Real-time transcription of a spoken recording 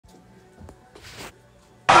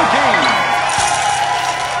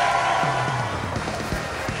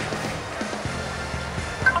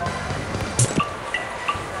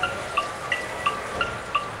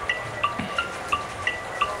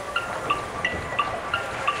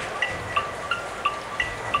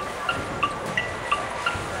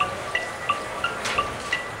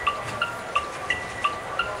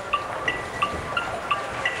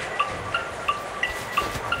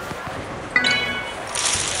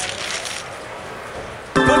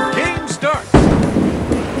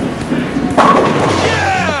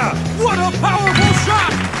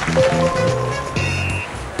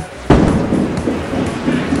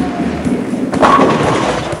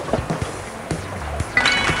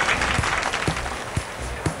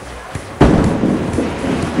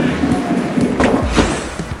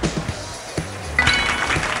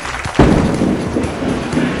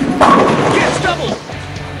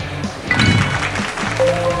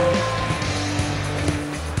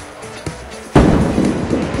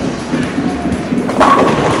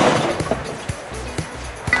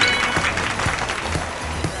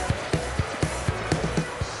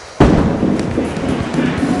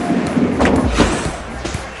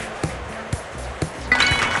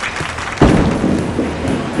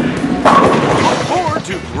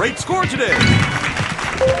score today.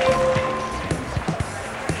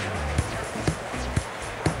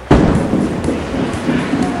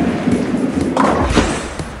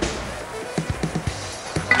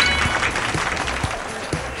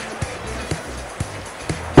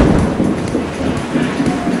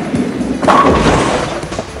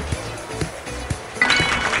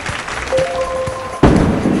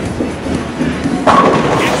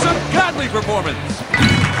 It's a godly performance.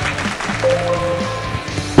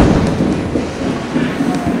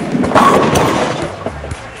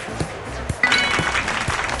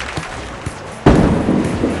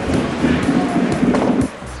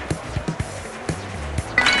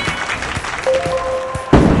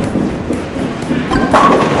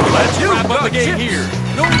 Let's wrap up the game here.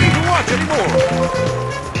 No need to watch anymore.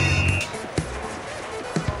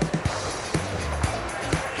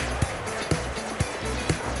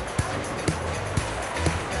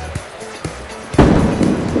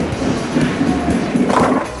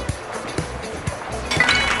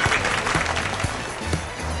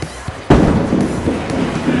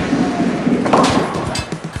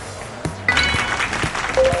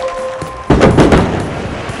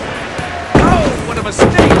 Oh, what a mistake!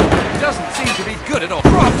 Doesn't seem to be good at all.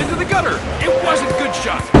 Dropped into the gutter. It wasn't a good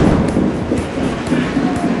shot.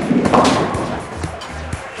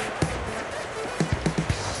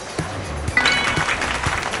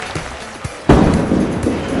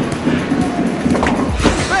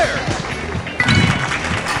 Fair.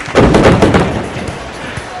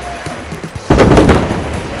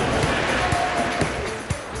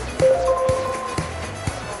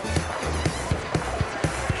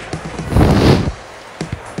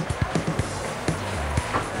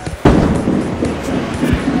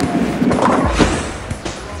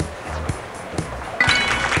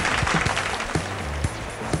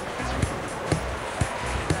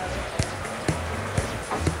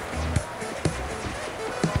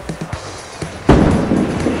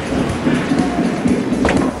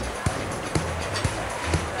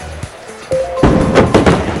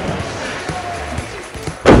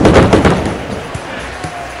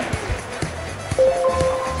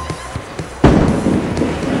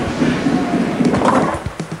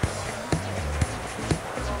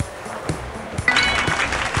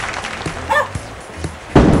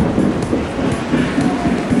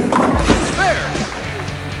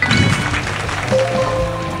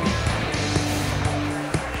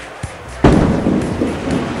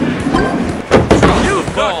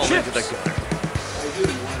 Ball into the gutter.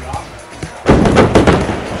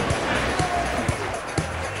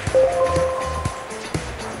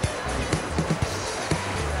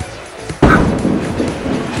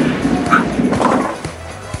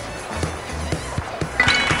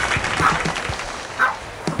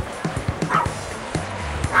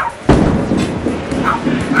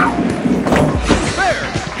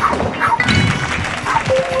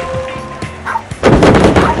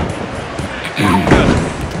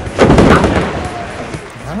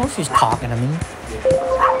 I don't know if he's talking to me.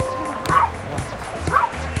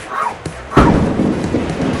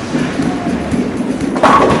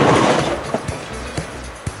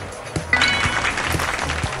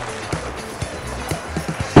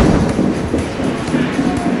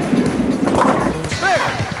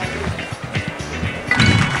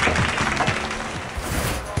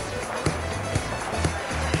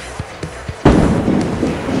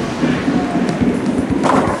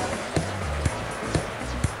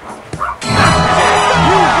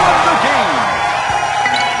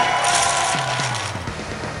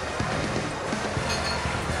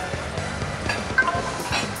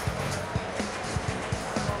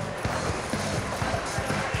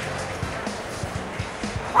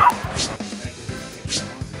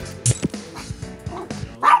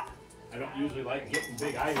 Usually like getting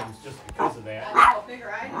big items just because of that. Oh,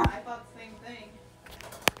 bigger item. I thought the same thing.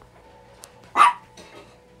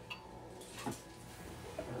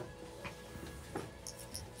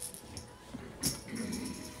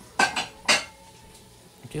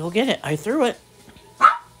 You'll get it. I threw it.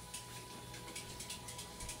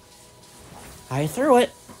 I threw it.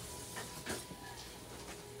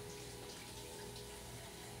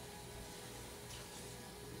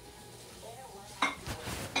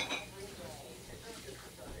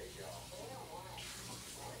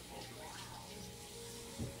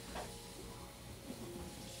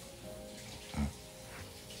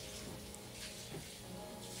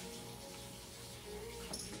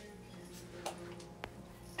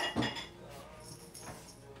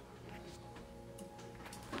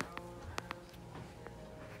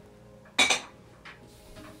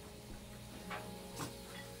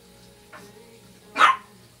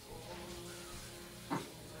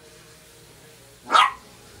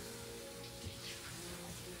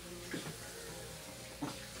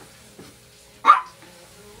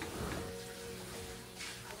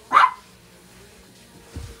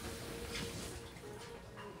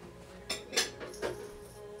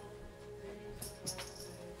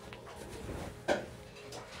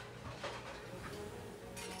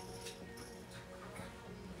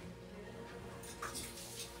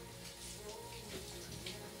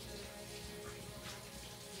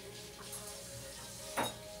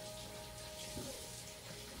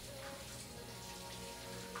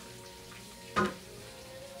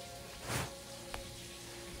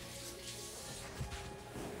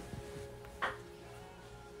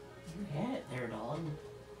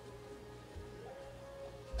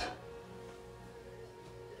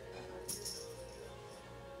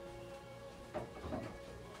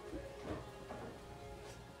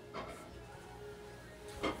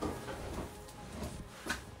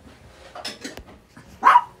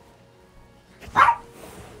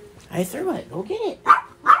 I threw it. Go get it.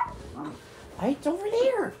 It's over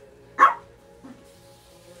there.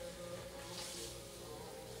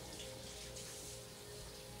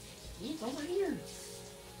 It's over here.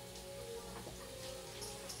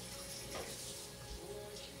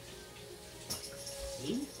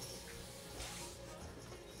 See?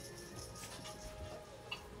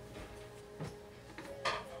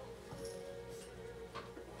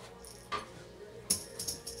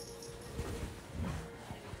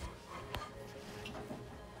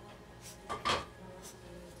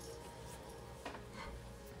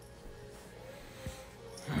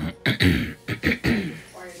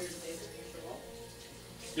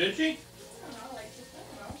 Did she? I don't know, like, just, I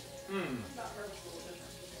don't know. Hmm. I thought her was a little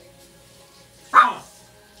different today. Huh.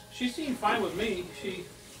 She seemed fine with me. She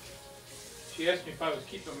asked me if I was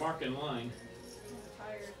keeping Mark in line. I'm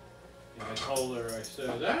tired. And I told her, I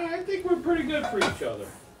said, I think we're pretty good for each other.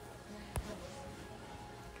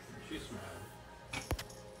 She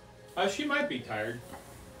smiled. She might be tired.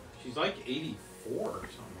 She's like 84 or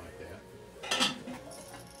something like that.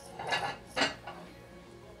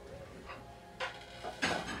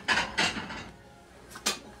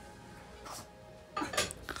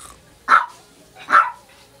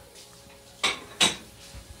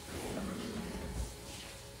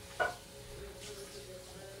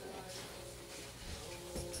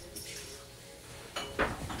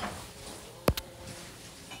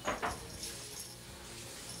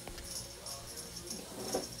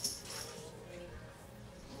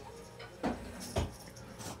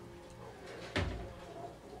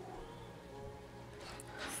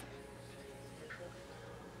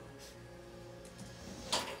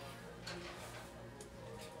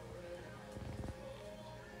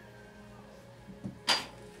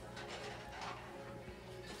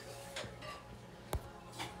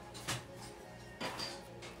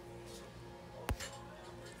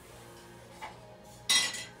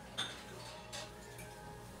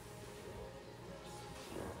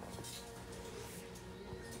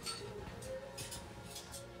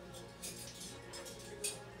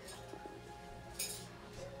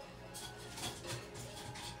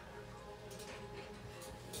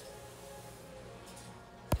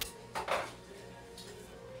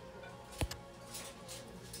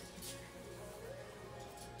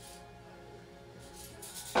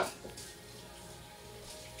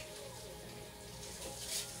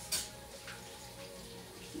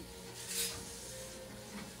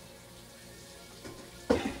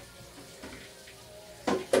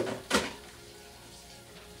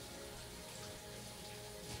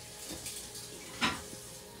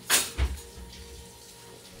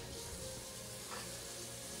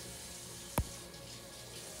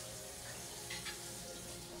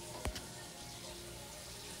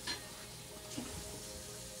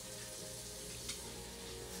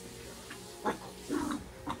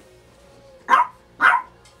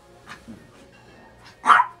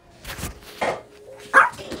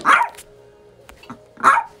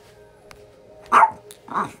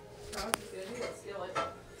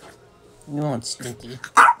 You want Stinky?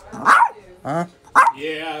 Huh?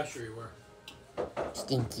 Yeah, sure you were.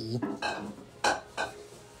 Stinky.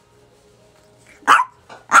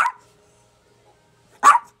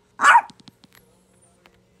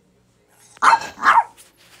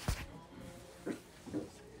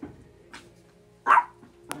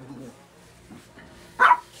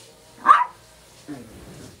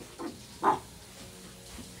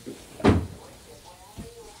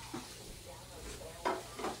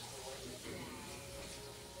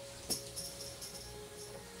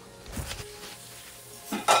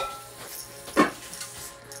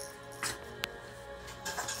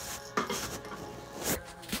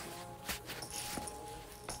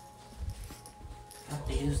 I have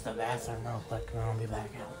to use the bathroom real quick and I'll be back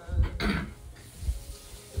out.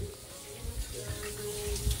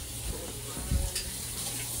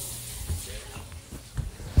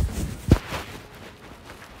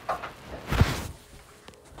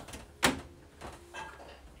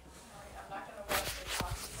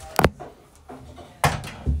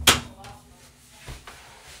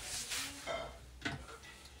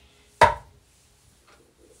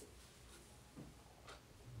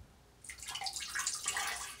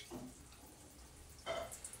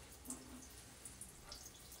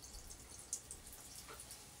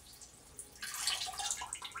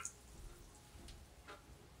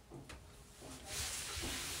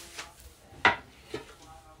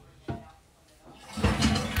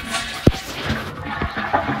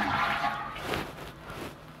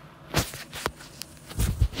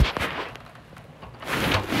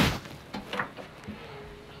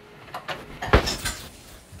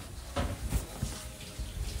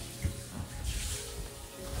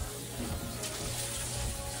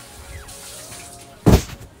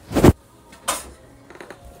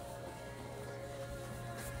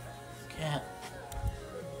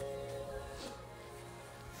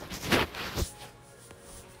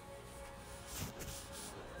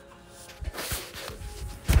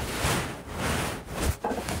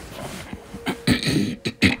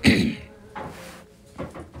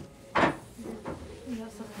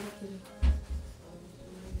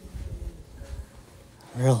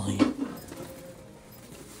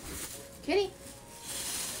 Kitty.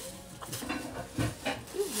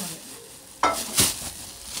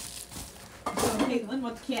 So, Caitlin,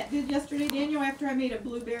 what the cat did yesterday, Daniel, after I made a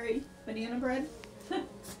blueberry banana bread,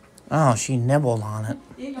 Oh, she nibbled on it.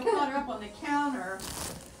 Daniel caught her up on the counter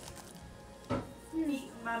eating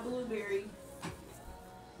my blueberry.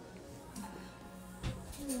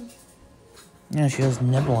 Yeah, she was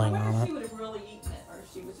nibbling I wonder on if she it. would have really eaten it, or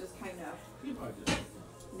if she was just kind of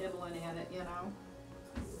nibbling at it, you know.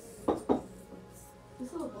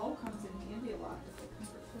 This little bowl comes in handy a lot.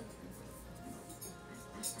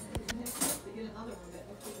 To get another one, but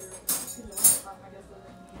I figure, I guess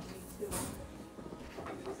other than me too.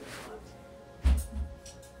 Use it a lot.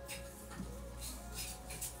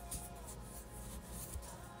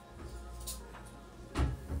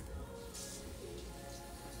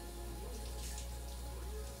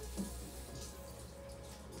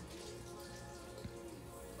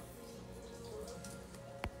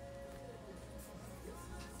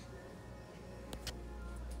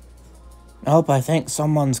 Oh, I think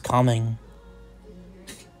someone's coming.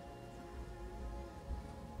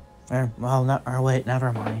 Well, wait,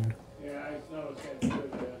 never mind. Yeah, I noticed that too.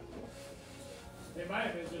 They might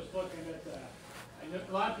have been just looking at the. I know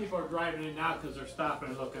a lot of people are driving in now because they're stopping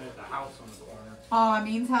and looking at the house on the corner. Oh, I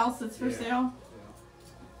mean's house that's for Yeah. sale.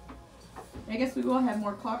 I guess we will have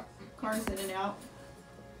more cars in and out.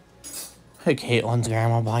 Hey, Caitlin's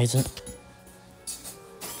grandma buys it.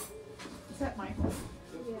 Is that Michael?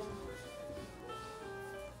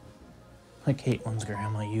 Like Caitlin's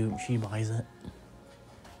grandma, she buys it.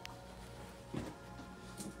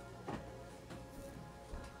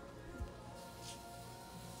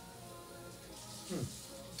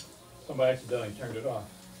 Somebody accidentally turned it off.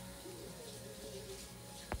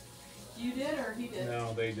 You did or he did?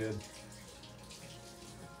 No, they did.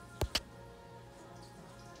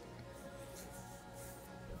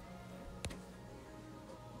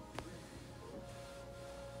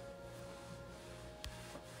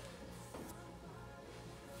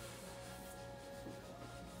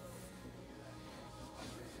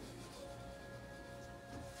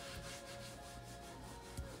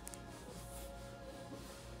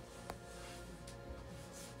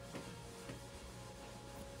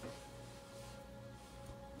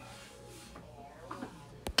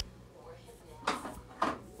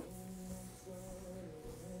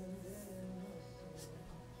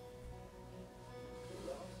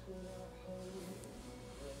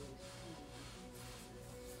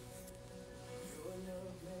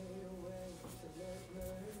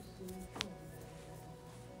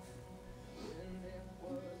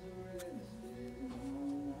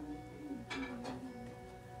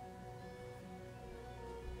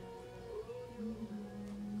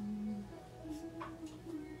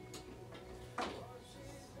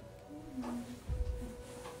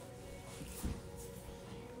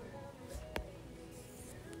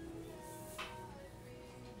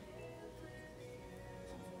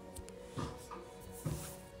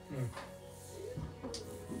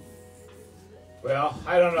 Well,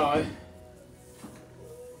 I don't know.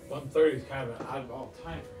 1:30 is kind of an oddball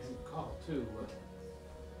time for him to call too, but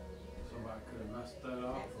somebody could have messed that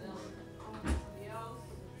up.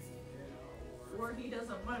 Or he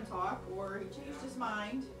doesn't want to talk, or he changed his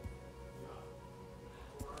mind.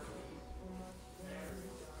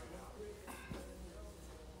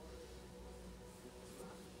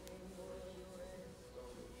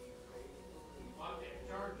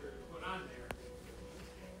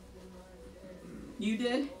 You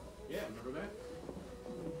did? Yeah, remember that?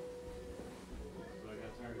 But I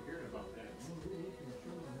got tired of hearing about that.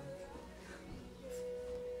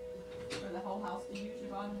 For the whole house to use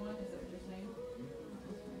your bottom one? Is that what you're saying?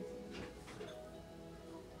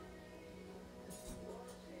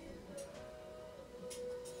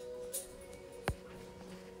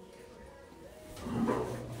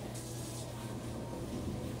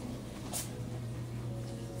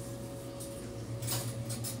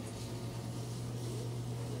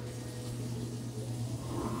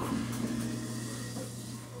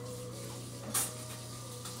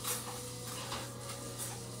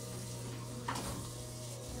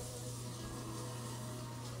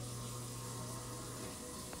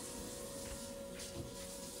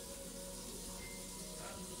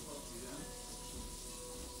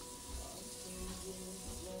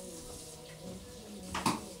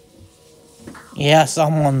 Yeah,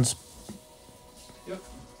 someone's. Yep.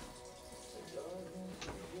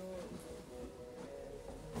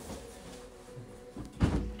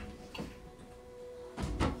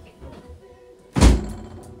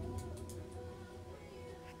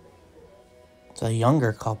 It's a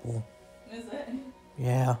younger couple. Is it?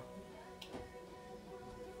 Yeah.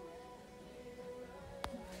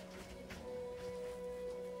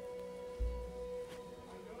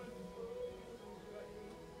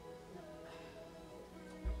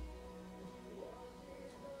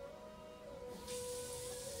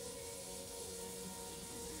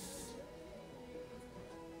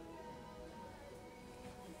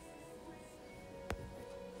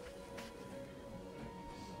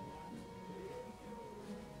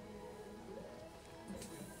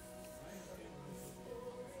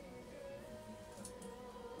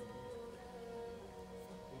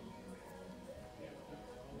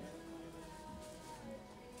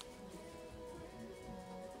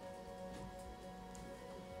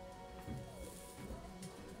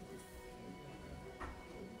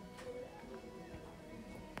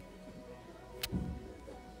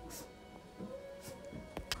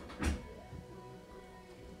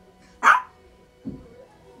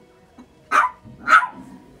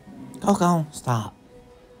 Coco, stop.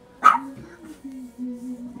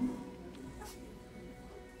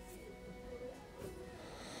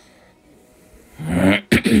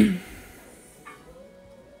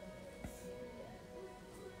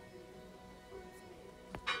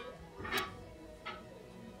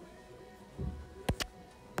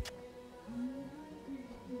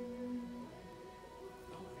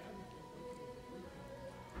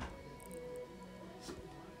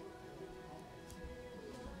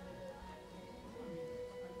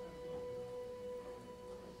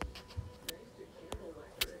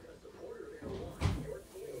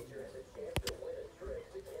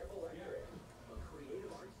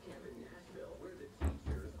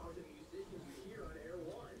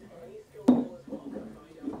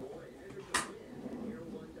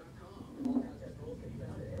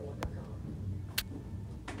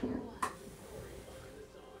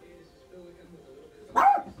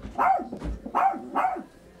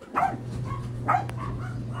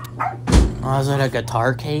 Oh, is it a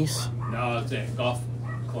guitar case? No, it's a golf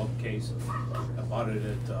club case. I bought it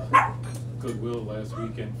at Goodwill last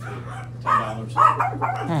weekend for $10.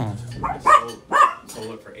 I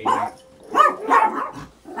sold it for $80.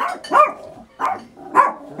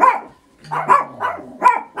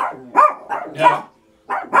 Yeah.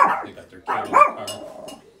 They got their kid in the car.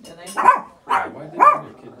 Yeah, they Why did they bring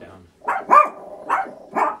their kid down?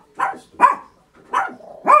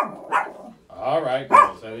 All right,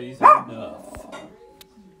 girls, that is enough.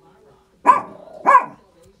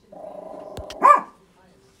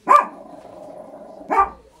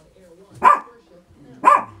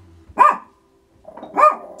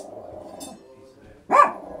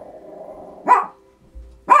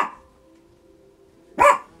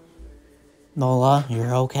 Lola,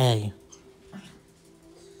 you're okay.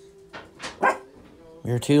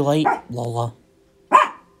 You're too late, Lola.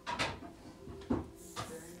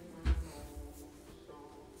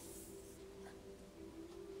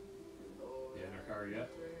 You in her car yet?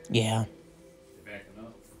 Yeah, You backing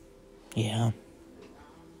up? yeah.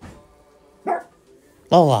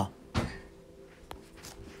 Lola. They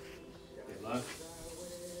left?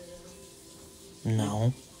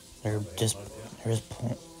 No. They're just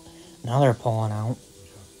pulling. Now they're pulling out.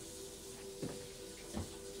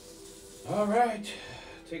 All right,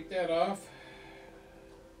 take that off.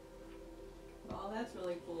 Oh, that's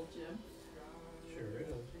really cool, Jim. Sure is.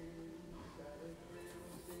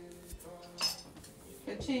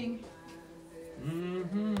 Ka-ching.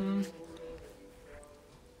 Mm-hmm.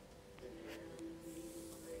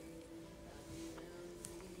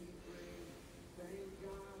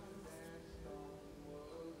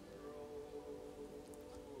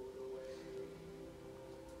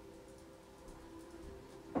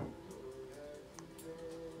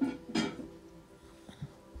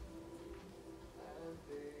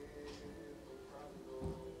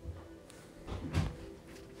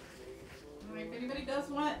 Alright, if anybody does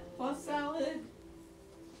want plus salad,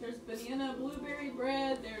 there's banana blueberry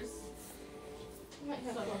bread, there's Might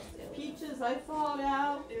have some plus salad. peaches I thawed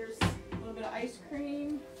out, there's a little bit of ice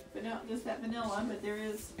cream, vanilla, just that vanilla, but there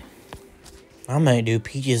is, I might do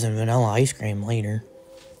peaches and vanilla ice cream later.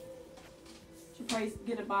 should probably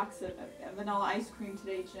get a box of vanilla ice cream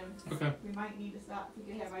today, Jim. Okay. We might need to stop if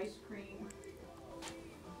we could have ice cream.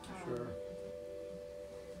 Sure.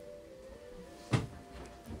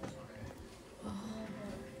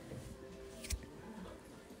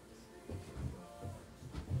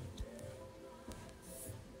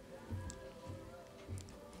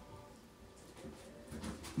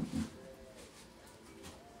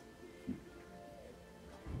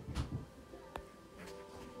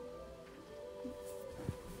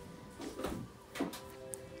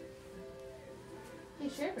 Hey,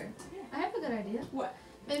 Sherber, I have a good idea. What?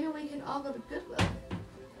 Maybe we can all go to Goodwill.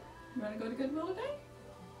 You wanna go to Goodwill today?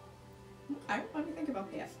 Let me think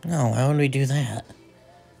about that. No, why would we do that?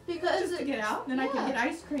 Because Just to get out, then I can yeah. get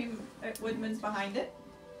ice cream at Woodman's behind it.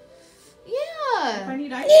 If I yeah.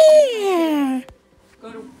 need ice cream, Yeah.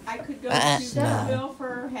 I could go No. to Goodwill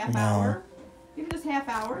for half No. hour. Even just half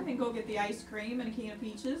hour, and then go get the ice cream and a can of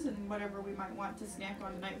peaches and whatever we might want to snack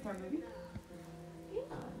on tonight with our movie. Yeah.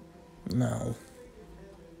 No.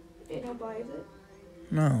 Daniel buys it.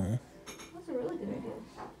 No. That's a really good idea.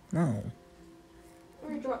 No.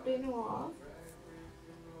 Or drop Daniel off.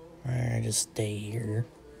 I just stay here.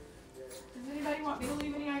 Does anybody want me to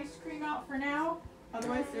leave any ice cream out for now?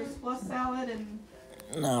 Otherwise, there's plus salad and.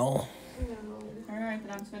 No. No. Alright,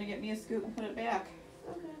 then I'm just gonna get me a scoop and put it back.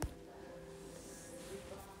 Okay.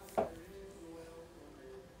 I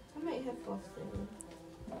might have plus salad.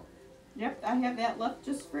 Yep, I have that left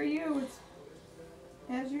just for you.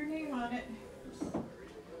 It has your name on it.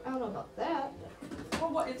 I don't know about that.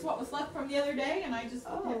 Well, it's what was left from the other day, and I just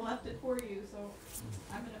Oh. have left it for you. So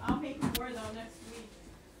I'll make more though next week.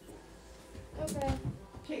 Okay.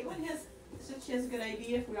 Caitlin said she has a good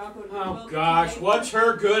idea if we all go to Oh Goodwill. gosh, what's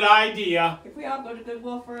her good idea? If we all go to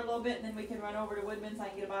Goodwill for a little bit, and then we can run over to Woodman's, I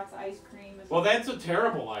can get a box of ice cream. And Well, that's a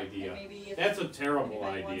terrible and idea. maybe if That's a terrible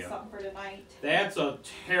anybody wants idea. something for tonight. That's a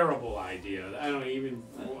terrible idea. I don't even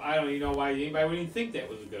know why anybody would even think that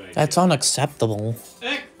was a good idea. That's unacceptable.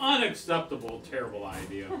 Unacceptable, terrible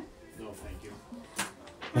idea. No, thank you.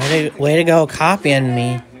 Way to go copying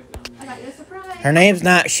me. I got you a surprise. Her name's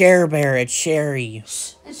not Cher Bear, it's Sherry.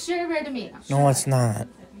 It's Cher Bear to me. No, it's not.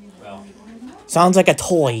 Well, Sounds like a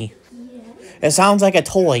toy. Yeah. It sounds like a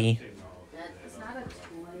toy. It's not a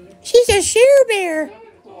toy. She's a Cher Bear.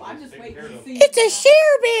 Well, I'm just waiting to see. It's a Cher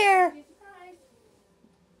Bear. Surprise.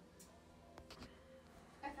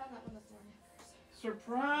 I found that one this morning.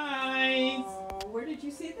 surprise! Oh, where did you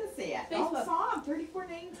see this at? Facebook. Oh, song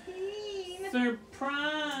 3419.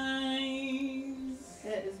 Surprise!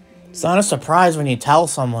 That is It's not a surprise when you tell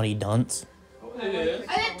somebody, dunce. It is.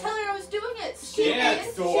 I didn't tell her I was doing it. Yeah,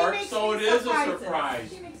 makes- dork, makes so me it is a surprises. surprise.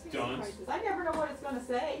 She makes me Dunce. surprises. I never know what it's gonna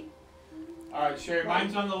say. Alright, Sherry,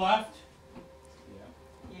 mine's on the left.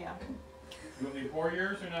 Yeah. You want me to pour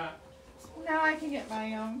yours or not? No, I can get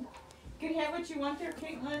my own. You can have what you want there,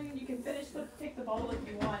 Caitlin. You can take the bowl if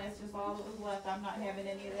you want. It's just all that was left. I'm not having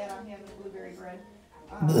any of that. I'm having blueberry bread.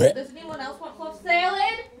 Blech. Does anyone else want fluff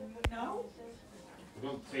salad? No?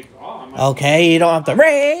 We'll take all. Okay, you don't have to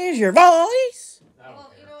raise your voice. I Well,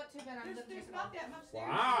 don't you care. know what? Too bad I'm There's just not that much there.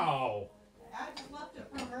 Wow. I just left it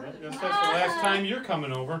for her. That's to the try. last time you're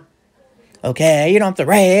coming over. Okay, you don't have to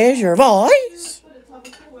raise your voice. Put a tub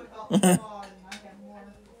of Cool Whip out in the dog, and I have more.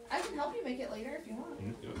 I can help you make it later if you want.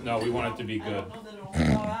 No, we want it to be I good. don't know that it'll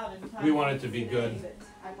fall out in time We want it to be today, good. but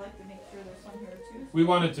I'd like to make sure there's some here too. We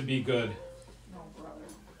want it to be good. No, brother.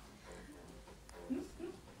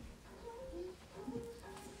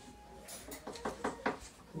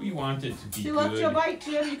 We want it to be She left you a good. bite,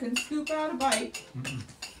 Jim. You can scoop out a bite.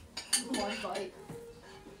 One bite.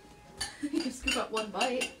 You can scoop up one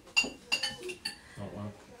bite. Don't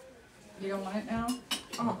want You don't want it now?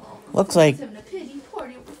 Oh. Looks like Having a pity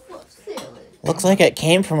party over fluff salad. it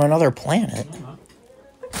came from another planet. it. No, not.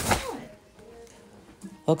 It's not.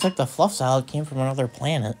 Looks like the fluff salad came from another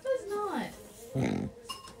planet. It's not.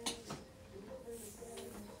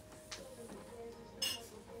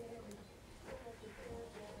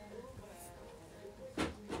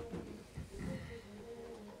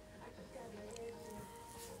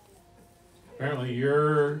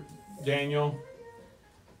 Apparently, Daniel,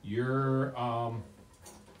 your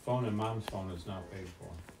phone and mom's phone is not paid for.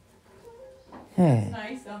 Hmm.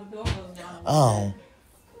 Nice. Now the bill goes down. Oh.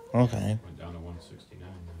 Okay. Went down to $169.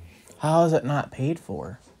 How is it not paid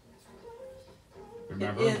for?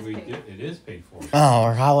 Remember, is we paid. did. It is paid for Oh,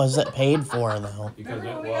 or how is it paid for though? because Remember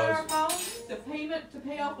it when we got our was. phones? The payment to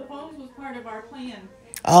pay off the phones was part of our plan.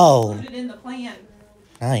 Oh, Included in the plan.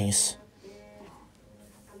 nice.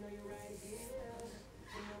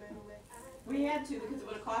 We had to because it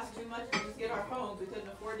would have cost too much to just get our phones. We couldn't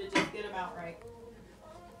afford to just get them outright.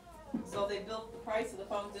 So they built the price of the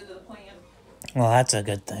phones into the plan. Well, that's a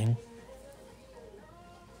good thing.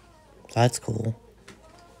 That's cool.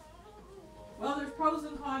 Well, there's pros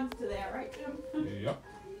and cons to that, right, Jim? Yep.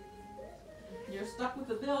 You're stuck with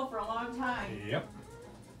the bill for a long time. Yep.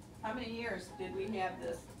 How many years did we have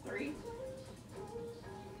this? 3?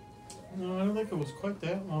 No, I don't think it was quite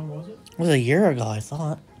that long, was it? It was a year ago, I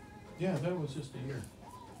thought. Yeah, that was just a year.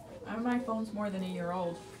 My phone's more than a year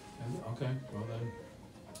old. Okay, well then.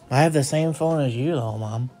 I have the same phone as you though,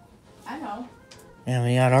 Mom. I know. And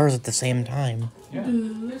we got ours at the same time. Yeah.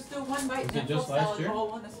 There's still one bite Was in it that just full last salad year?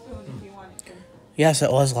 bowl and a spoon if you wanted to. Yes,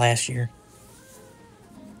 it was last year.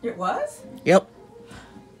 It was? Yep.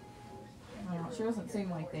 I don't know. It sure doesn't seem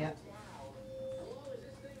like that.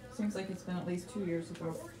 Seems like it's been at least 2 years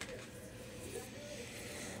ago.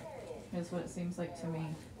 That's what it seems like to me.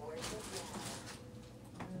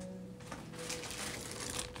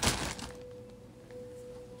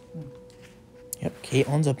 Yep,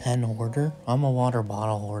 Caitlin's a pen hoarder. I'm a water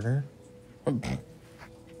bottle hoarder. Look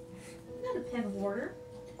Not a pen hoarder.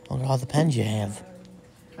 at all the pens you have.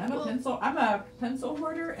 I'm a pencil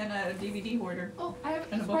hoarder and a DVD hoarder. Oh, I have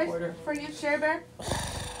And a a book surprise order. for you, Cher Bear.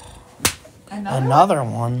 Another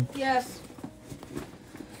one. Yes.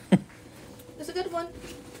 It's a good one.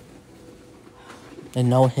 And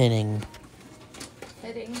no hitting.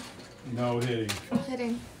 Hitting. No hitting.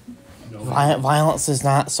 Hitting. No. Violence does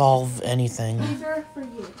not solve anything. These are for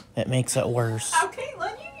you. It makes it worse. Oh,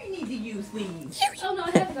 Caitlin, you need to use these. Oh no,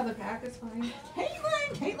 I have another pack. It's fine.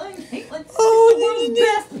 Caitlin. Oh, It's the world's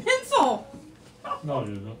best pencil. No, it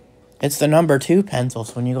isn't. It's the number 2 pencil,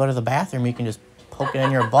 so when you go to the bathroom, you can just poke it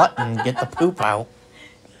in your butt and get the poop out.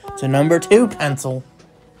 It's a number 2 pencil.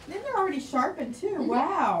 Then they're already sharpened too.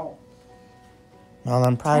 Wow. Well,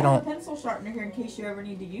 then I probably have a don't. pencil sharpener here in case you ever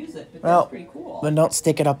need to use it. But Well, that's pretty cool. Then don't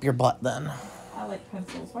stick it up your butt then. I like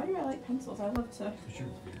pencils. Why do I like pencils? I love to I'm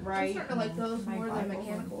write. starting to like those my more than Bible.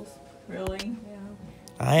 mechanicals. Really? Yeah.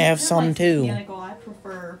 I have If it some likes too. Mechanical, I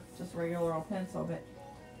prefer just regular old pencil, but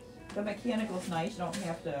the mechanical's nice. You don't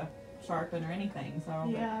have to sharpen or anything. So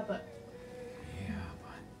Yeah, but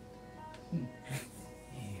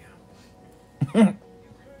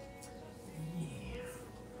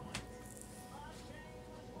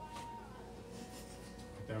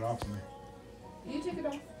Put that off me. you take it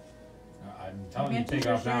off. I'm telling you, matches take it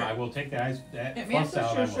your off now. shirt. I will take that It fuss matches out.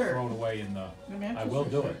 I your will shirt. throw it away in the. It matches I will your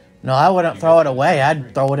do shirt. it. No, I wouldn't throw it away.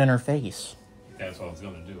 I'd throw it in her face. That's what I was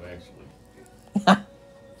gonna do, actually.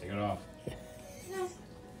 Take it off. No.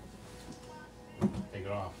 Take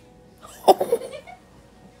it off.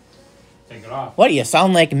 Take it off. What do you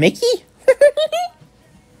sound like, Mickey?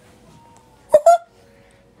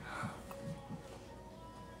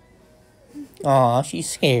 Aw, she's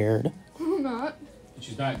scared. I'm not.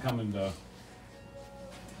 She's not coming to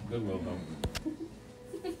Goodwill though.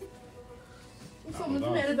 Someone's with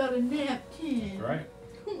us. mad about a napkin. That's right.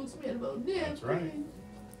 Someone's mad about a napkin. That's right.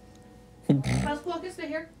 That's cool. I can stay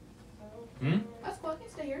here. Hmm? That's cool. I can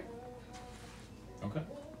stay here. Okay.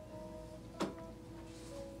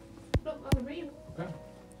 Don't bother me. Okay.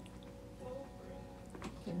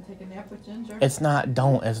 Can take a nap with Ginger. It's not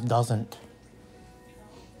don't, it's doesn't.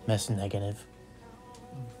 Miss Negative.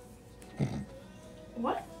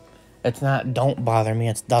 What? It's not don't bother me,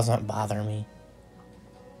 it's doesn't bother me.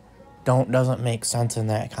 Don't doesn't make sense in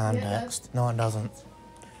that context. No, it doesn't.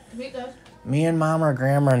 Me it does. Me and Mom are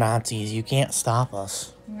grammar Nazis. You can't stop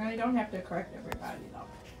us. No, you don't have to correct everybody though.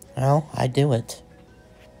 Well, I do it.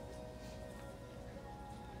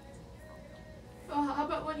 Oh, how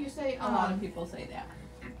about when you say A lot of people say that.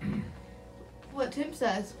 what Tim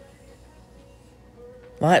says?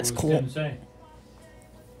 Well, that's What does cool. Tim say?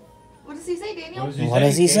 What does he say, Daniel? What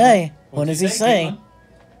does he say? What does he say?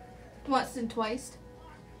 Caitlin? Once and twice.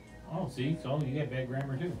 Oh, see, so you got bad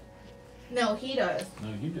grammar too. No, he does. No,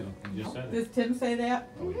 you do. You just said it. Does Tim say that?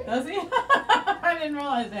 Oh, yeah. Does he? I didn't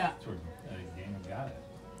realize that. That's where Daniel got it.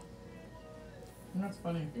 That's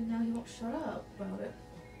funny. And now he won't shut up about it.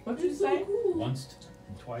 What'd you say? cool. Once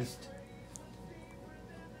and twice.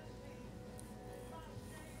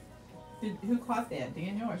 Who caught that?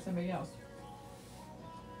 Daniel or somebody else?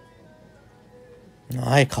 No,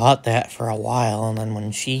 I caught that for a while, and then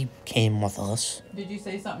when she came with us, Did you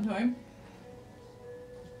say something to him?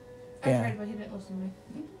 I Yeah. tried, but he didn't listen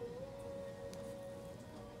to me.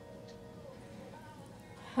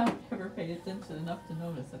 I've never paid attention enough to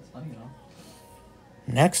notice. That's funny though.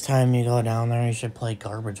 next time you go down there, you should play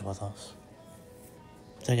garbage with us.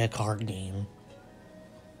 It's like a card game.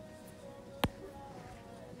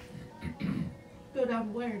 Go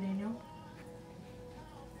down where, Daniel?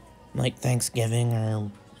 Like Thanksgiving or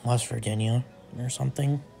West Virginia or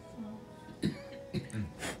something.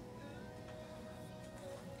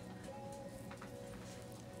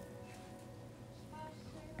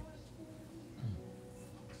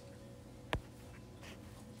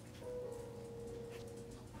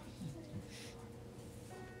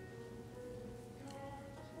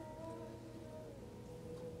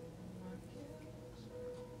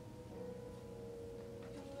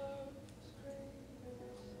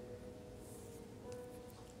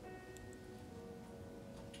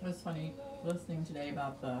 It was funny listening today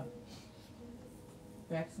about the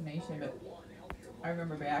vaccination, but I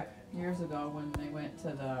remember back years ago when they went to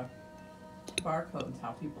the barcodes,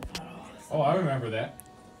 how people thought, oh, this is Oh, I remember that.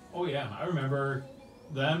 Oh yeah, I remember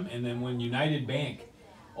them. And then when United Bank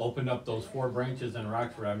opened up those 4 branches in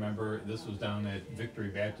Rockford, I remember this was down at Victory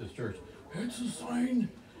Baptist Church. It's a sign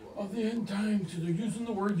of the end times. They're using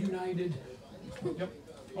the word united. Yep.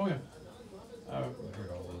 Oh yeah. I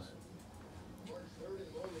heard all this.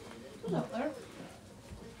 Who's up there?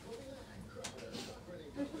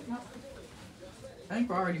 I think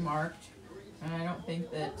we're already marked, and I don't think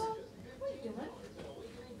that. What are you doing?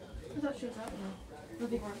 I thought she was out there. No,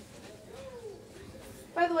 they weren't.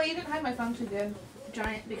 By the way, you didn't hide my phone too good,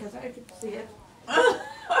 Giant, because I could see it.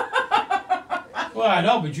 Well, I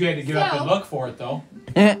know, but you had to get up and So- look for it, though.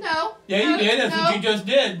 No. Yeah, you did. That's what you just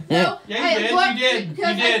did. No. Yeah, I you did. looked You did.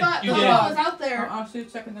 Because You did. I thought You the did. phone was out there. Oh, she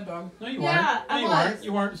was checking the dog. No, you Yeah, weren't. No, I you was. weren't.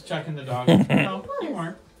 You weren't checking the dog. No, you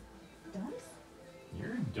weren't. Does?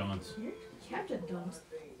 You're a dunce. You're Captain Dunce.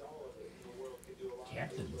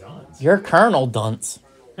 Captain Dunce. You're Colonel Dunce.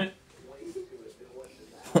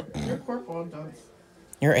 You're Corporal Dunce.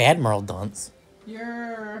 You're Admiral Dunce.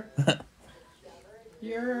 You're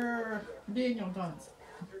Daniel Dunce.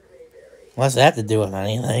 What's that to do with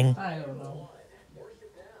anything? I don't know.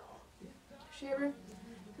 Shaver,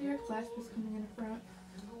 your clasp is coming in front.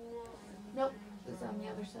 Nope, it's on the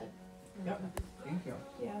other side. Yep. Thank you.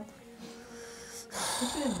 Yeah. You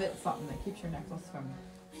should invent something that keeps your necklace from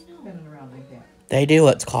spinning around like that. They do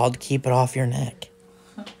what's called keep it off your neck.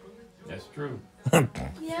 That's true. Yeah,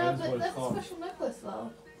 That is what but it's that's a called. special necklace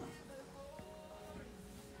though.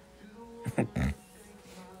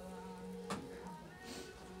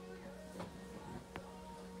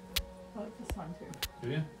 I like this one too. Do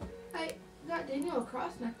you? I got Daniel a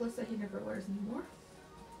cross necklace that he never wears anymore.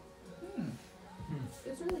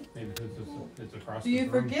 It's really Maybe because it's across Do the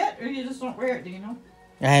you room. forget or you just don't wear it, Daniel?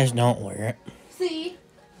 I just don't wear it. see.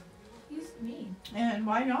 He's mean And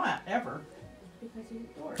why not, ever? because he's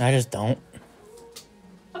a dork. I just don't.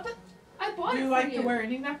 But I bought Do it you for like you. to wear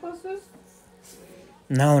any necklaces?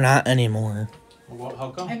 No, not anymore. Well, how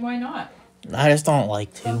come? And why not? I just don't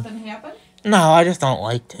like to. Something happened? No, I just don't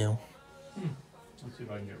like to. Let's see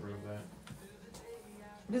if I can get rid of that.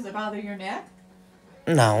 Does it bother your neck?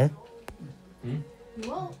 No. You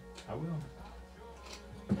won't. I will.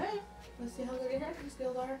 Okay. Let's see how good your hacking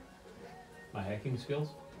skills are. My hacking skills?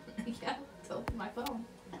 Yeah, to open my phone.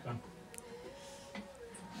 Okay.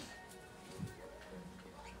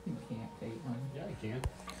 You can't, Caitlin. Yeah, I can.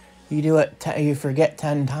 You do it. You forget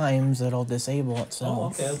 10 times, it'll disable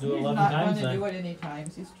itself. Oh, okay. I'll do it He's 11 not times going to then. do it any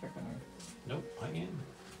times. He's tricking her. Nope, I am.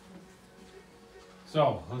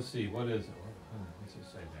 So, let's see. What is it? What's it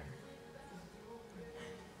say there?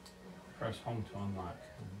 Press home to unlock.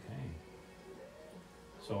 Okay.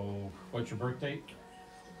 So, what's your birth date?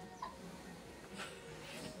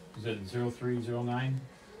 Is it 0309?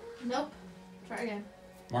 Nope. Try again.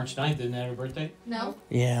 March 9th, isn't that her birthday? No.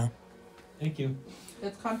 Yeah. Thank you.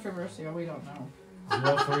 It's controversial. We don't know.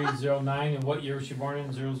 0309, and what year was she born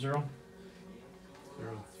in? 00?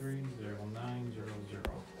 030900.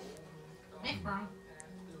 Wrong.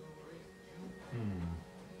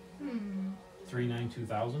 Hmm.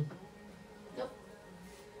 392000? Nope.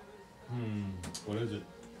 What is it?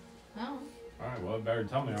 No. Alright, well, it better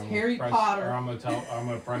tell me. I'm Harry gonna press, Potter. Or I'm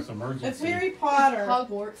gonna press emergency. It's Harry Potter.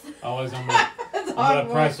 Hogwarts. Otherwise, I'm It's gonna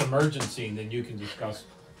Hogwarts. press emergency, and then you can discuss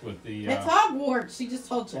with the. It's Hogwarts. She just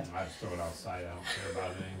told you. I just throw it outside. I don't care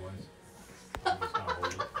about it anyways. I'm just gonna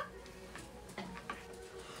hold it.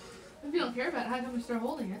 If you don't care about it, how come you start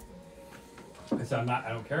holding it? Because I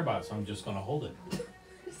don't care about it, so I'm just gonna hold it.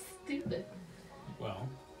 Stupid. Well,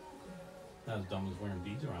 not as dumb as wearing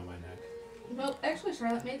beads around my neck. Nope. Actually,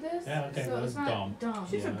 Charlotte made this. Yeah, okay, so well, it's that's not dumb.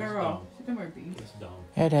 She's Yeah, a it's girl. dumb. She can wear beads. It's dumb.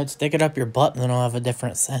 Hey, Dad, stick it up your butt, and then it'll have a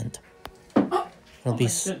different scent. It'll Oh be my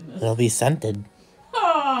s- goodness. it'll be scented.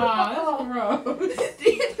 Oh, that's gross.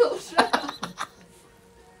 Daniel, shut up.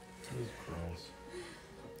 It was gross.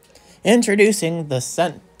 Introducing the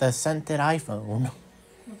scented iPhone.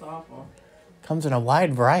 That's awful. Comes in a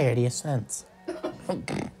wide variety of scents.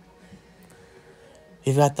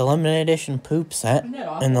 You've got the limited edition poop scent Isn't that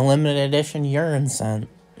awful? and the limited edition urine scent.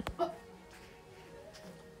 I'm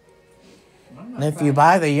And not if you buying-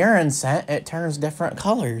 buy the urine scent, it turns different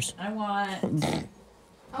colors. I want.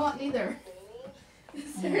 I want neither.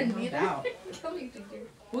 Is there Yeah, a no neither? doubt. Come here, Ginger.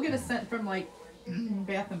 We'll get a scent from like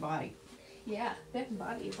Bath and Body. Yeah, Bath and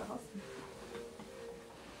Body is awesome.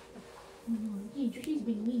 Ginger, he's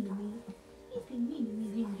being mean to me. He's being mean to me,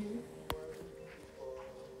 Ginger.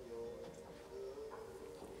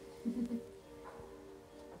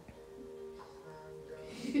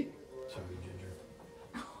 Sorry,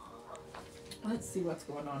 Ginger. Let's see what's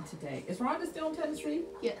going on today. Is Rhonda still in Tennessee?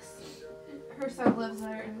 Yes. Her son lives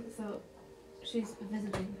there, and so she's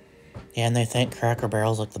visiting. Yeah, and they think Cracker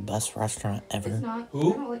Barrel's like the best restaurant It's ever. not.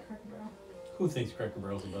 Who? I don't like Cracker Barrel. Who thinks Cracker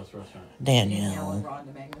Barrel's the best restaurant? Danielle and Danielle.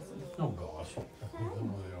 Rhonda Magnuson. Oh gosh.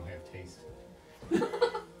 No, they don't have taste.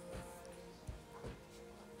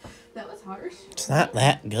 That was harsh. It's not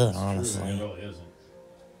that good, It's true, honestly. it really isn't.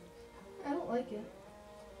 I don't like it.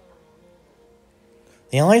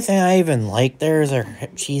 The only thing I even like there is their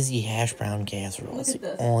cheesy hash brown casserole. Look It's at the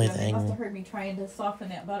this. only Now, they must have thing. heard me trying to soften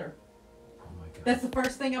that butter. Oh my god. That's the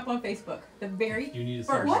first thing up on Facebook. The very You need to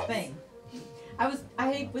first start. thing. I was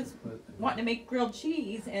wanting to make grilled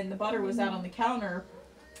cheese, and the butter was out on the counter,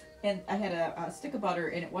 and I had a stick of butter,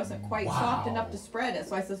 and it wasn't quite soft Wow. enough to spread it.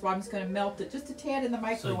 So I says, "Well, I'm just going to melt it just a tad in the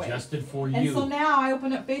microwave." Suggested for And you. so now I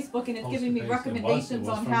open up Facebook, and it's Post giving me it, it was recommendations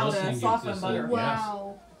from on how listening, to it soften just butter. said-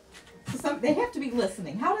 Wow. So they have to be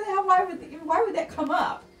listening. How the hell? Why would that come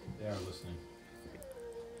up? They are listening.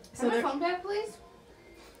 So Have my they're- phone back, please.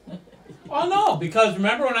 Oh no, because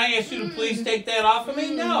remember when I asked you to please take that off of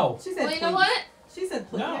me? No. She said, Well, you know please. what? She said,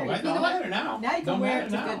 please. No, There you it go. don't matter now. Now you can Don't wear matter it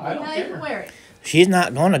to now. Goodwill. I don't Now you care. can wear it. She's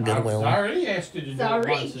not going to I Goodwill. already asked you to do Sorry. it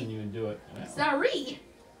once and you would do it. Well, Sorry.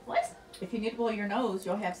 What? If you need to blow your nose,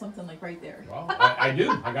 you'll have something like right there. well, I do.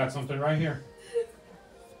 I got something right here.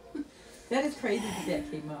 That is crazy that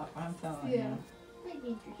came up. I'm telling Yeah. you. My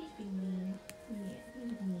nature, he's being mean. Yeah,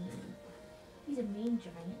 he's mean. He's a mean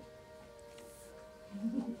giant.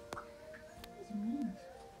 He's mean.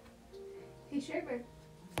 Hey, Sherber,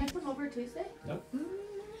 can I come over Tuesday?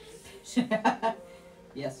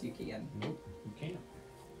 Yes, you can. Nope, you can't.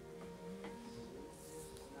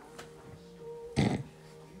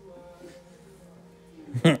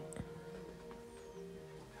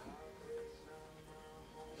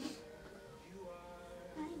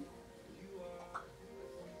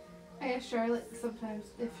 I asked Charlotte sometimes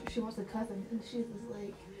if she wants a cousin, and she was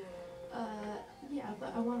like, yeah,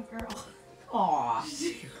 but I want a girl. Aw,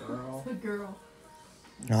 girl. A girl.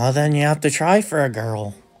 Oh, then you have to try for a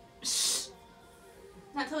girl.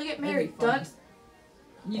 Not till we get That'd be married. funny. Done.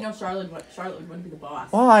 You know Charlotte would want to be the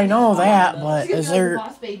boss. Well, I know that, She's but She's is gonna be there... like the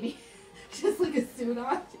boss baby. Just like a suit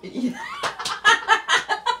on.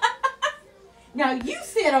 Now you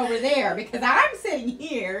sit over there because I'm sitting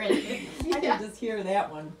here and I Yeah. can just hear that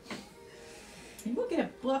one. And we'll get a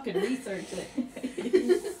book and research it.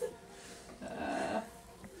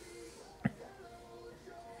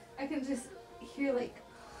 I can just hear like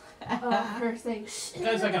her saying, "Shh." This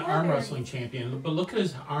guy's like an arm wrestling champion, but look at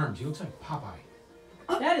his arms. He looks like Popeye.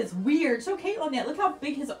 That is weird. Show Caitlin that. Look how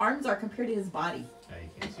big his arms are compared to his body. Yeah, you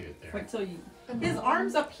can't see it there. Wait till you. His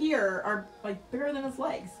arms up here are like bigger than his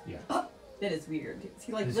legs. Yeah. That is weird. Is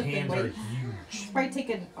he like His lifting hands are weights? huge. He's probably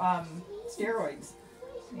taking steroids.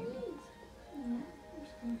 Maybe.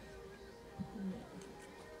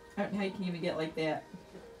 I don't know how you can even get like that.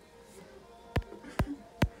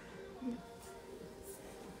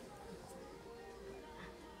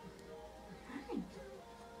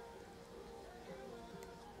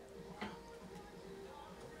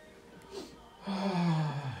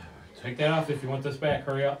 Take that off if you want this back.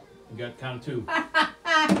 Hurry up. You got count of two.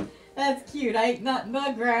 That's cute. I ain't nothing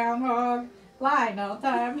but groundhog lying all the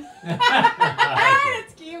time.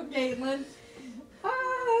 That's cute, Caitlin.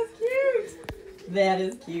 Ah, that's cute. That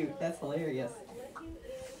is cute. That's hilarious.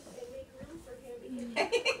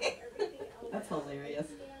 That's hilarious.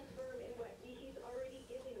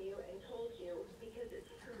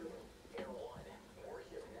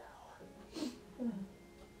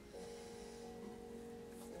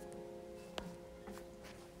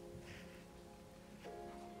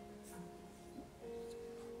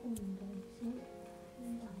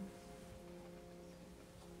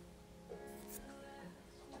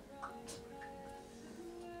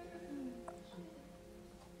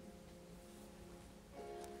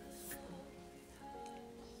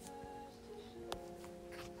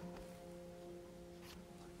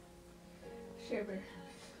 Sherber.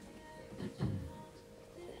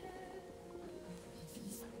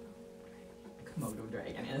 Komodo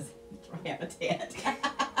dragon is habitat.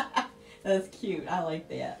 That's cute. I like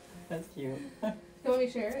that. That's cute. You want me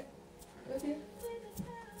to share it with you?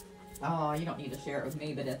 Oh, you don't need to share it with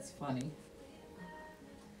me, but it's funny.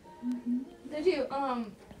 Did you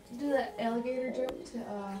do that alligator joke to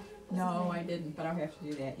what's No, his I name? didn't, but I don't have to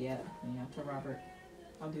do that yet. Yeah, to Robert.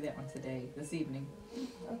 I'll do that one today, this evening.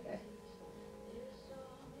 Okay.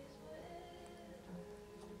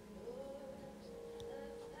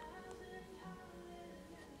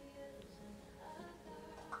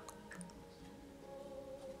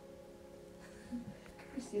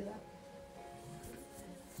 You see that?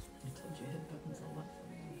 I told you hit buttons a lot for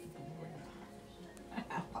me with the board.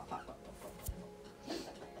 Pop, pop, pop, pop, pop.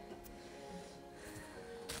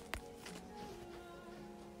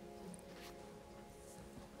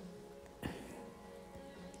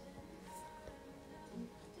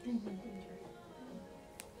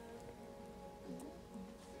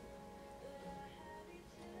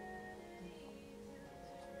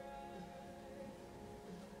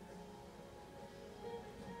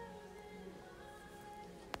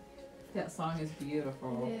 That song is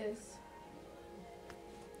beautiful. It is.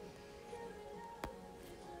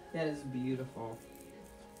 That is beautiful.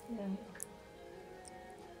 Yeah.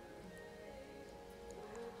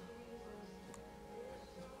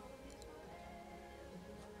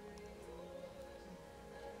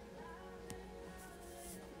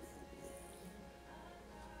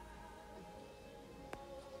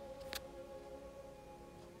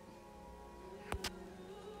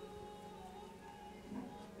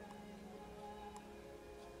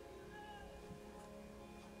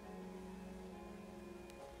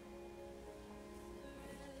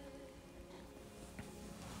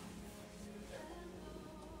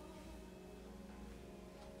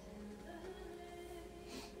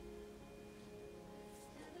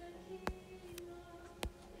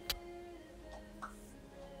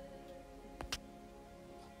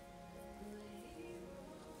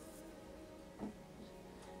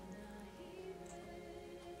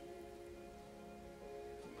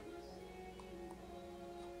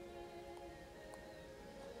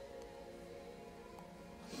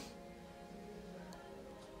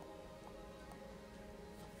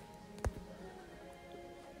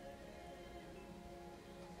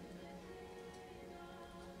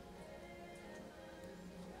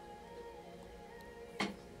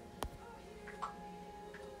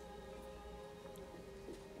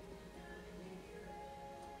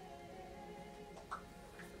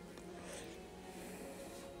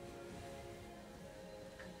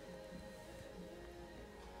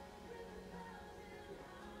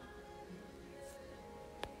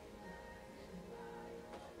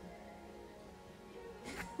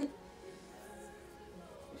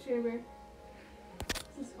 Bear.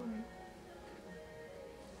 This is funny.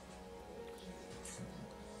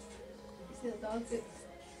 You see the dog bit?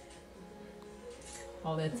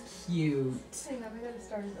 Oh, that's cute. Hang on, I gotta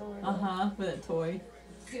start it over. With a toy.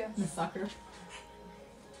 Yeah. The sucker.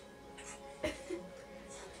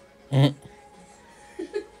 Mm.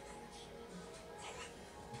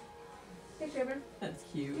 Hey, Trevor. That's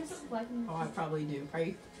You cute. have something black in Oh, I probably do.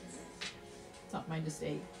 Probably something I just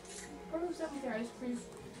ate. Or something with your ice cream.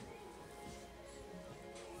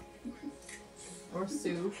 Or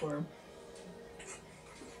soup, or...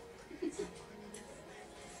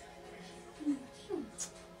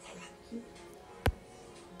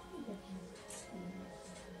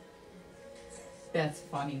 That's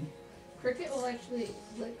funny. Cricket will actually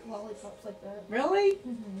lick lollipops like that. Really?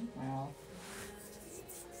 Mm-hmm. Wow.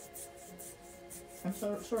 I'm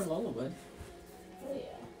sure Lola would. Oh yeah.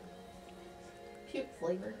 Puke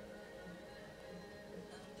flavored.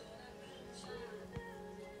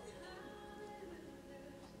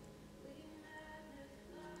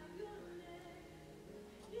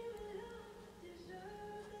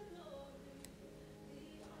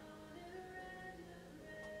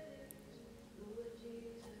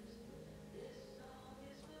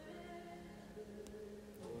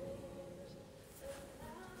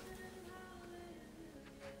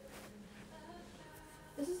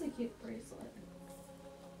 This is a cute bracelet.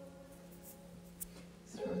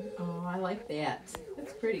 Oh, I like that.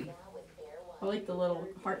 That's pretty. I like the little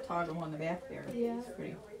heart toggle on the back there. Yeah. It's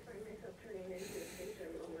pretty.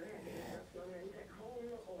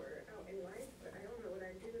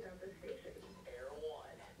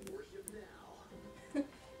 Do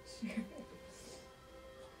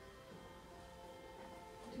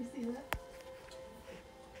you see that?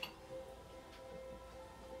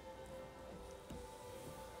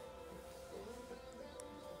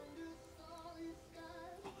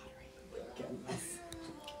 Goodness.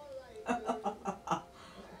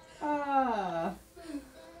 Ah.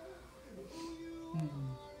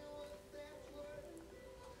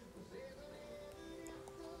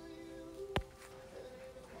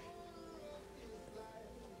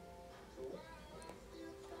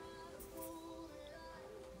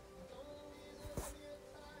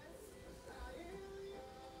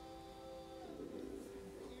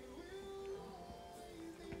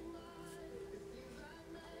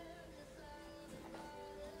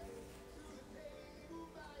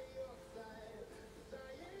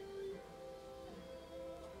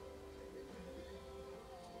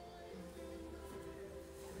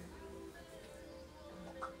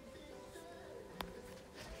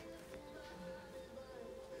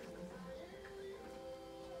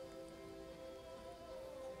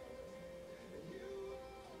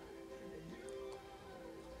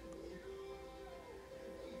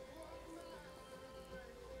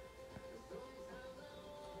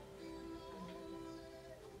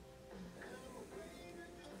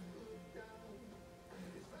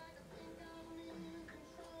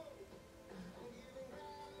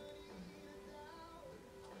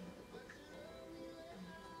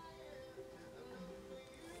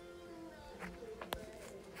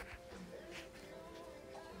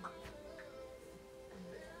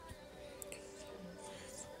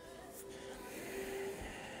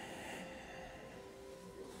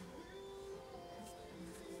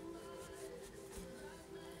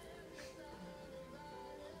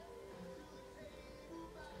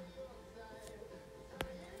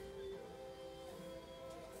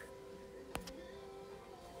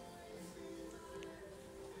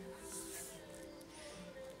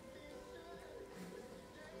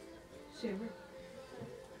 Shiver.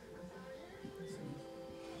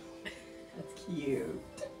 That's cute.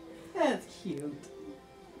 That's cute.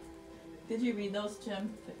 Did you read those,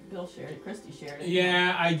 Jim? Bill shared it. Christy shared it.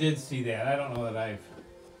 Yeah, I did see that. I don't know that I've.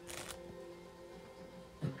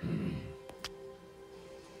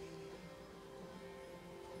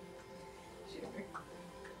 Shiver.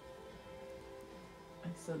 I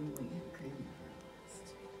suddenly have craving for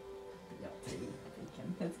roast. Yep,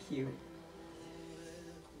 bacon. That's cute.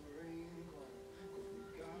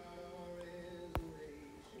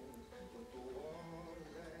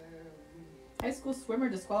 High school swimmer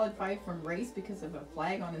disqualified from race because of a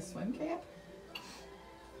flag on his swim cap.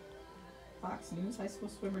 Fox News, high school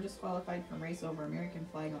swimmer disqualified from race over American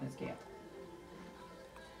flag on his cap.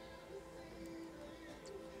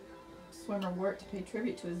 Swimmer worked to pay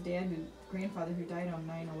tribute to his grandfather who died on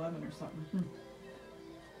 9/11 or something.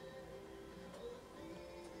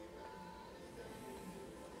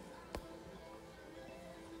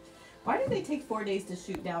 Why did they take 4 days to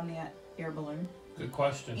shoot down that air balloon? Good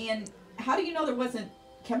question. And how do you know there wasn't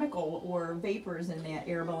chemical or vapors in that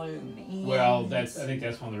air balloon. And Well, I think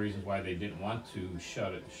that's one of the reasons why they didn't want to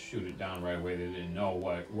shoot it down right away. They didn't know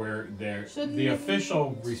the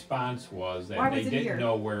official response was Why that was they it didn't here?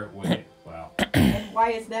 know where it would. Well, And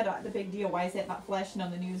why is that the big deal? Why is that not flashing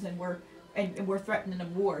on the news and we're threatening a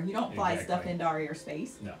war? You don't fly stuff Exactly. into our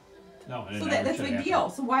airspace. no, and it So never that's a should big happen. deal.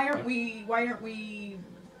 So why aren't Yep. we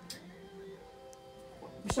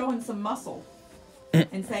showing some muscle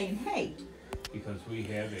and saying, hey, Because we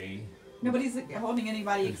have a nobody's holding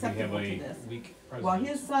anybody because we have acceptable to a this? weak president. Well,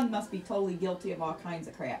 his son must be totally guilty of all kinds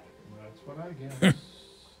of crap. That's what I guess. I think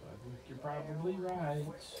you're probably right.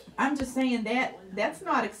 I'm just saying that's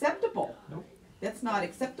not acceptable. Nope. That's not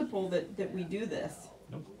acceptable that we do this.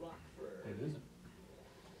 Nope. It isn't.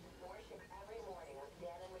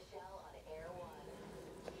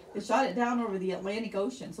 They shot it down over the Atlantic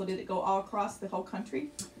Ocean, so did it go all across the whole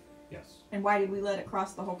country? Yes. And why did we let it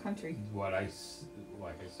cross the whole country? Like I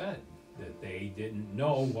said, that they didn't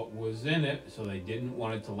know what was in it, so they didn't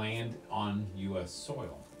want it to land on U.S.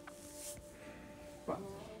 soil.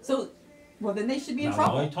 So, well, then they should be in Now,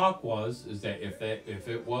 the only trouble. talk is that if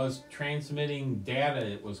it was transmitting data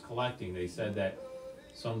it was collecting, they said that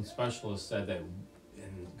some specialists said that,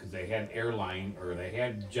 because they had they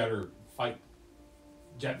had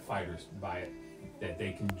jet fighters by it, that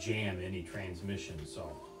they can jam any transmission.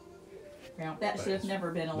 So Well, that But should have it's-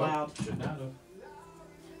 never been nope, allowed. should not have.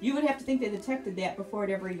 You would have to think they detected that before it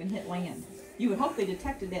ever even hit land. You would hope they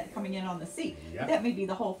detected that coming in on the sea. Yep. That may be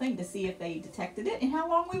the whole thing, to see if they detected it and how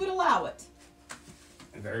long we would allow it.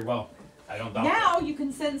 Very well. I don't doubt Now that. you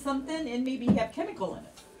can send something and maybe have chemical in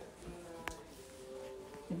it.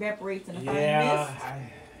 Evaporates in a fine mist.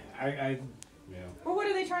 Yeah. Or what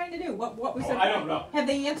are they trying to do? What was their I don't know. Have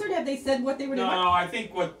they answered? Have they said what they were doing? No, I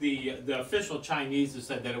think what the official Chinese have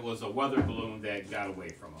said that it was a weather balloon that got away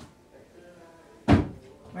from them.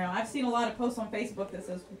 Well, I've seen a lot of posts on Facebook that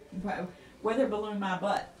says, weather balloon my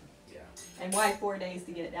butt. Yeah. And why 4 days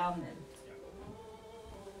to get it down then?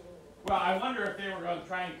 Well, I wonder if they were going to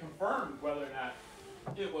try and confirm whether or not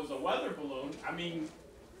it was a weather balloon. I mean,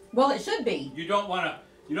 Well, it should be. you don't want to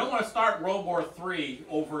start World War III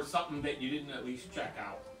over something that you didn't at least check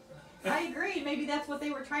out. I agree. Maybe that's what they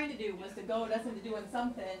were trying to do, was to goad us into doing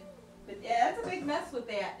something. But yeah, that's a big mess with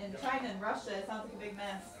that. In China and Russia, it sounds like a big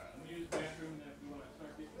mess. Use the bathroom if you want to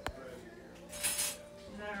start getting ready.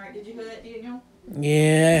 All right, did you hear that, Daniel?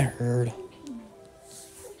 Yeah, I heard.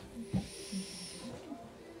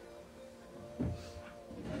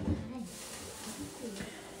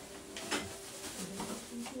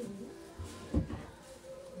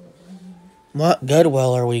 What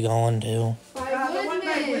Goodwill are we going to? The one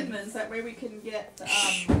by Woodman's. That way we can get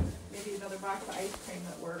maybe another box of ice cream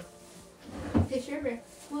that we're. Hey, Share Bear,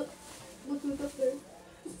 look who's up there.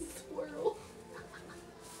 Squirrel.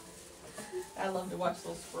 I love to watch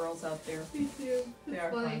those squirrels out there. Me too. They It's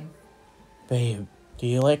are funny. fun. Babe, do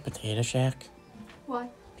you like Potato Shack? Why?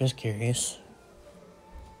 Just curious.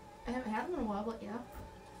 I haven't had them in a while, but yeah.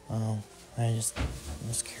 Oh, I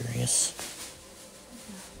was curious.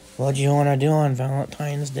 What do you want to do on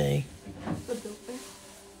Valentine's Day? The Built Bear.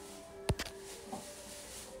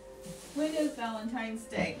 When is Valentine's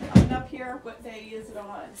Day? Coming up here? What day is it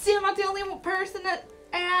on? See, I'm not the only person that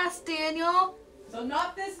asked, Daniel. So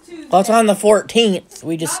not this Tuesday. Well, it's on the 14th.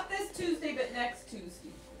 We just. Not this Tuesday, but next Tuesday.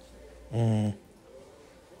 Mm.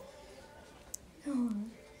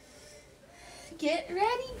 Get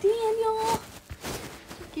ready, Daniel.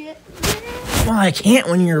 Get ready. Well, I can't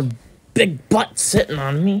when your big butt's sitting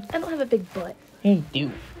on me. I don't have a big butt. Hey,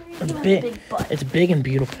 dude. I It's don't have a big. big butt. It's big and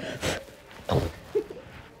beautiful. I'm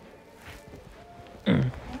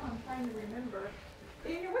trying to remember.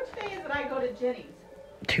 Daniel, which day is it I go to Jenny's?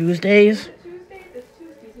 Is Tuesdays? it Tuesday? It's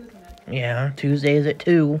Tuesdays, isn't it? Yeah, Tuesdays at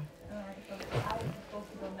 2. Alright, so I was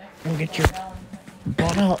supposed to go next We'll week get your on Valentine's.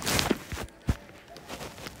 butt up.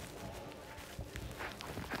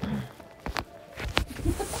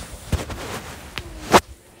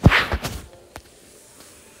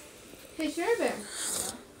 Hey, Share Bear.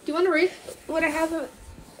 Do you want to read what I have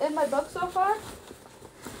in my book so far?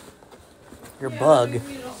 Your Yeah, bug. We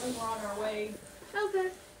don't think we're on our way. Okay.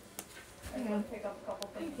 I'm going to pick up a couple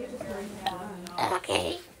things here and there.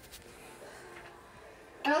 Okay.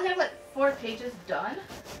 I only have like 4 pages done.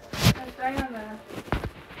 I'm trying on the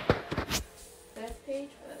 5th page,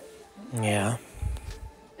 but Yeah.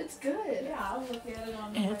 it's good. Yeah, I'll look at it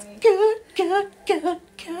on the It's way. good, good, good,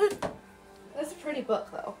 good. That's a pretty book,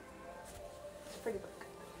 though. It's a pretty book.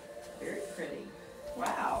 Very pretty.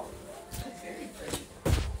 Wow. That's very pretty.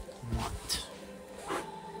 What?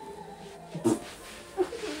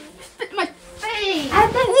 Spit in my face!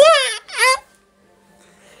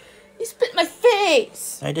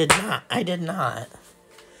 I did not. I did not.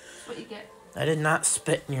 That's what you get. I did not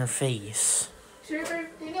spit in your face. Sure,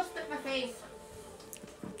 Daniel spit in my face.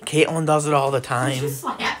 Caitlin does it all the Did time. you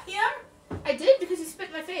slap him? I did because he spit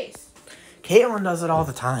in my face. Caitlin does it all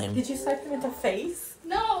the time. Did you slap him in the face?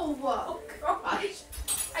 No. Oh gosh.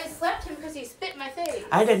 I slapped him because he spit in my face.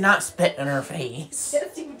 I did not spit in her face.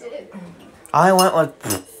 Yes, you did. I went like,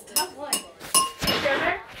 Stop lying. Hey,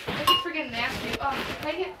 Trevor, I keep forgetting to ask you. Can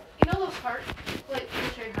I get, you know those hearts, like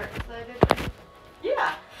military hearts that I did?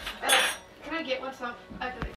 Yeah. Can I get one? So I can make